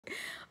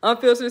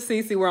Unfiltered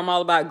CC, where I'm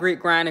all about grit,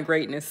 grind, and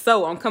greatness.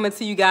 So I'm coming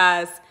to you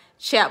guys,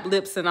 chapped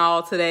lips and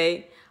all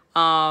today.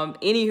 I'm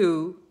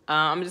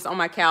just on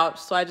my couch,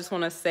 so I just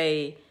want to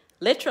say,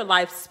 let your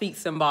life speak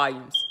some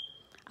volumes.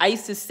 I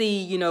used to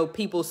see, you know,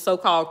 people,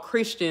 so-called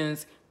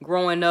Christians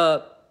growing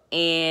up,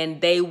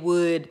 and they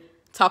would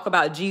talk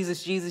about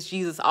Jesus, Jesus,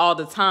 Jesus all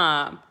the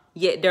time,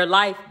 yet their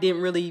life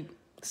didn't really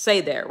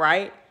say that,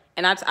 right?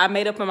 And I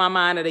made up in my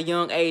mind at a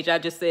young age, I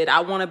just said,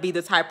 I want to be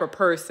the type of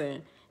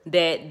person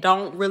that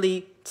don't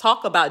really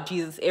talk about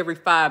Jesus every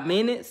 5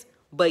 minutes,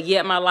 but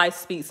yet my life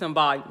speaks in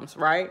volumes,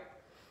 right?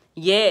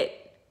 Yet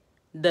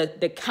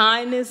the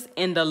kindness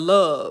and the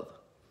love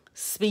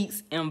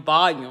speaks in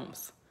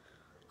volumes.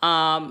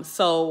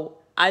 So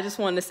I just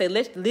wanted to say,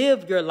 let's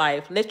live your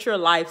life. Let your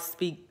life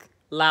speak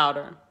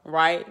louder,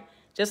 right?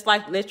 Just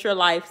like let your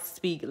life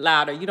speak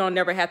louder. You don't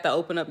never have to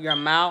open up your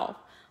mouth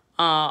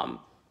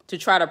to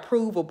try to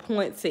prove a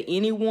point to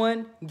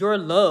anyone. Your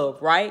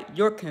love, right?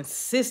 Your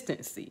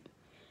consistency.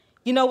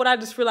 You know what I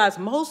just realized?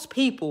 Most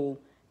people,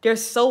 they're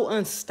so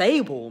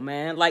unstable,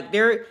 man. Like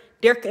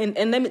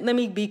and let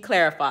me be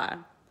clarified.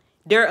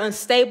 They're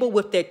unstable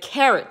with their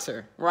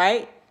character,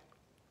 right?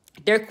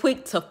 They're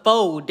quick to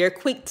fold. They're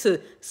quick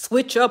to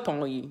switch up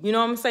on you. You know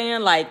what I'm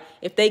saying? Like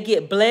if they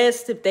get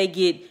blessed, if they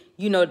get,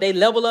 you know, they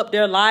level up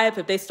their life,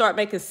 if they start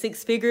making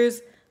 6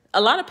 figures,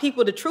 a lot of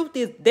people, the truth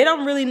is they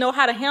don't really know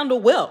how to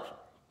handle wealth.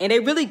 And they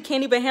really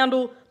can't even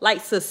handle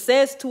like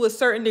success to a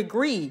certain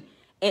degree.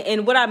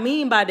 And what I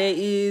mean by that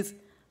is,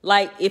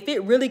 like, if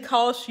it really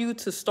costs you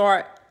to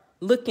start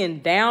looking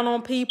down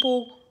on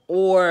people,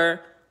 or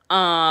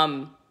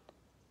you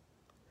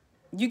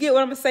get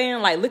what I'm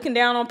saying? Like looking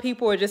down on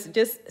people, or just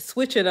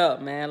switching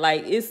up, man.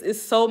 Like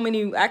it's so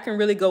many. I can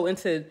really go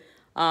into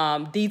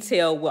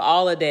detail with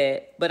all of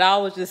that. But I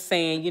was just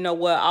saying, you know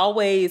what? I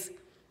always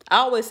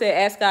say,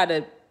 ask God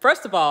to,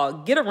 first of all,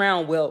 get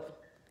around wealth.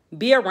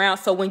 Be around.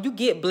 So when you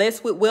get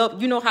blessed with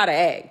wealth, you know how to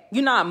act.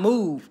 You're not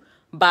moved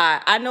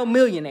by, I know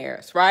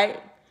millionaires, right?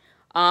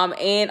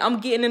 And I'm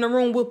getting in a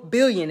room with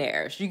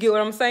billionaires. You get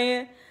what I'm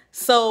saying?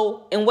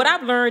 So, and what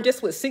I've learned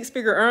just with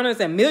 6-figure earners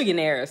and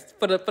millionaires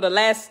for the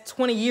last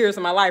 20 years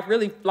of my life,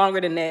 really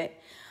longer than that,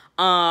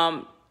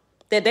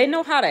 that they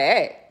know how to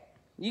act.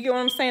 You get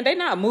what I'm saying? They're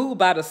not moved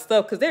by the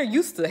stuff because they're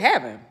used to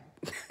having,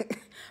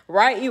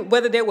 right?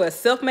 Whether they were a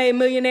self-made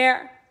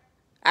millionaire,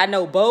 I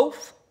know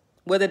both.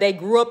 Whether they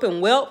grew up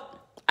in wealth,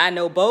 I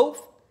know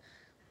both,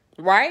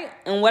 right?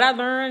 And what I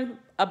learned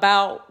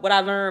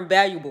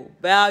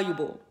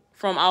valuable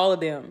from all of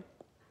them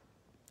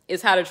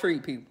is how to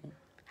treat people.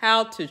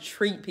 How to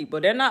treat people.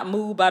 They're not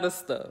moved by the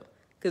stuff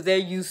because they're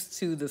used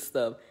to the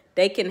stuff.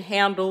 They can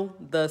handle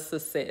the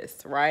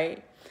success,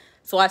 right?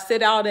 So I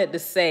said all that to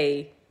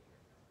say,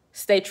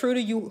 stay true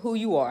to who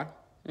you are,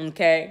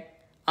 okay?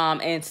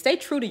 And stay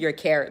true to your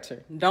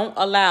character. Don't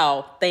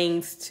allow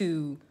things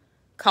to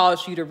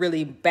cause you to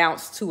really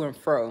bounce to and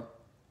fro.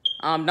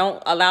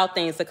 Don't allow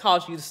things to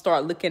cause you to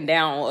start looking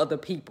down on other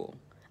people.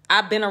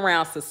 I've been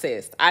around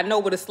success. I know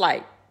what it's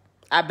like.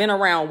 I've been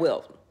around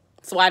wealth.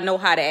 So I know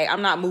how to act.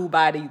 I'm not moved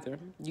by it either.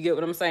 You get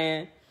what I'm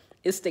saying?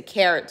 It's the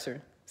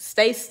character.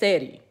 Stay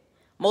steady.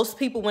 Most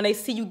people, when they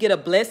see you get a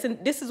blessing,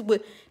 this is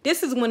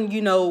when,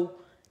 you know,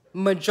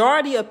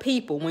 majority of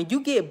people, when you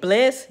get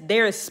blessed,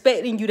 they're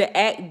expecting you to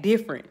act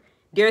different.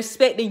 They're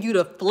expecting you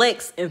to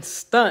flex and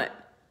stunt.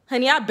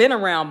 Honey, I've been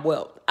around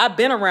wealth. I've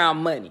been around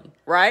money,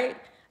 right?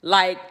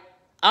 Like,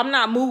 I'm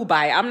not moved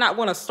by it. I'm not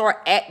going to start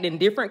acting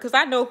different because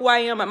I know who I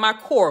am at my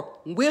core,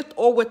 with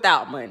or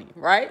without money,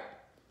 right?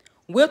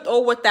 With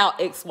or without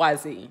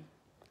XYZ.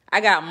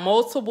 I got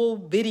multiple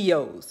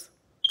videos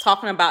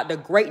talking about the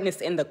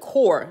greatness in the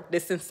core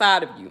that's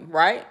inside of you,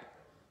 right?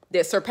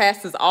 That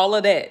surpasses all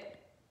of that.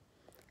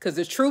 Because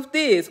the truth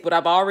is, what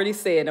I've already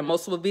said in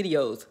multiple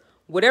videos,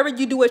 whatever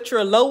you do at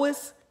your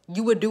lowest,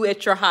 you would do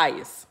at your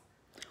highest.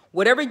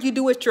 Whatever you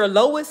do at your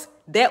lowest,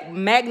 that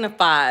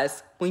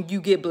magnifies when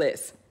you get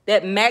blessed.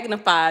 That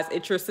magnifies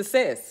at your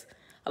success.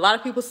 A lot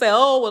of people say,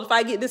 oh, well, if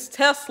I get this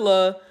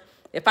Tesla,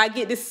 if I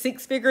get this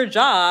 6-figure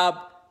job.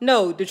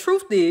 No, the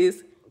truth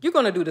is, you're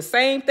going to do the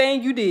same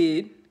thing you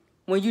did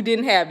when you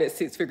didn't have that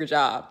 6-figure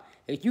job.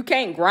 If you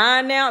can't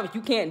grind now, if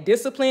you can't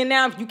discipline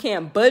now, if you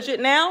can't budget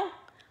now,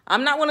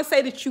 I'm not going to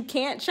say that you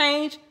can't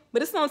change,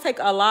 but it's going to take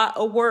a lot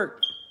of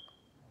work.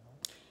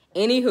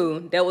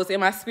 Anywho, that was in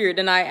my spirit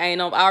tonight. I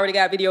already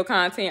got video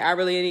content. I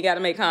really ain't got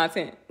to make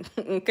content.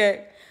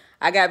 Okay?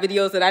 I got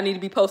videos that I need to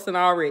be posting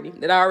already,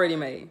 that I already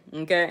made.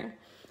 Okay?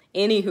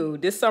 Anywho,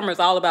 this summer is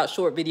all about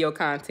short video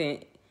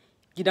content.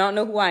 You don't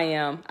know who I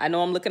am. I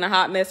know I'm looking a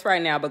hot mess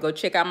right now, but go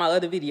check out my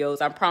other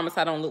videos. I promise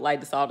I don't look like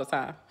this all the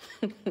time.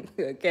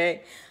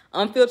 Okay?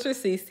 Unfiltered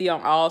CC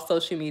on all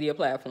social media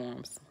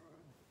platforms.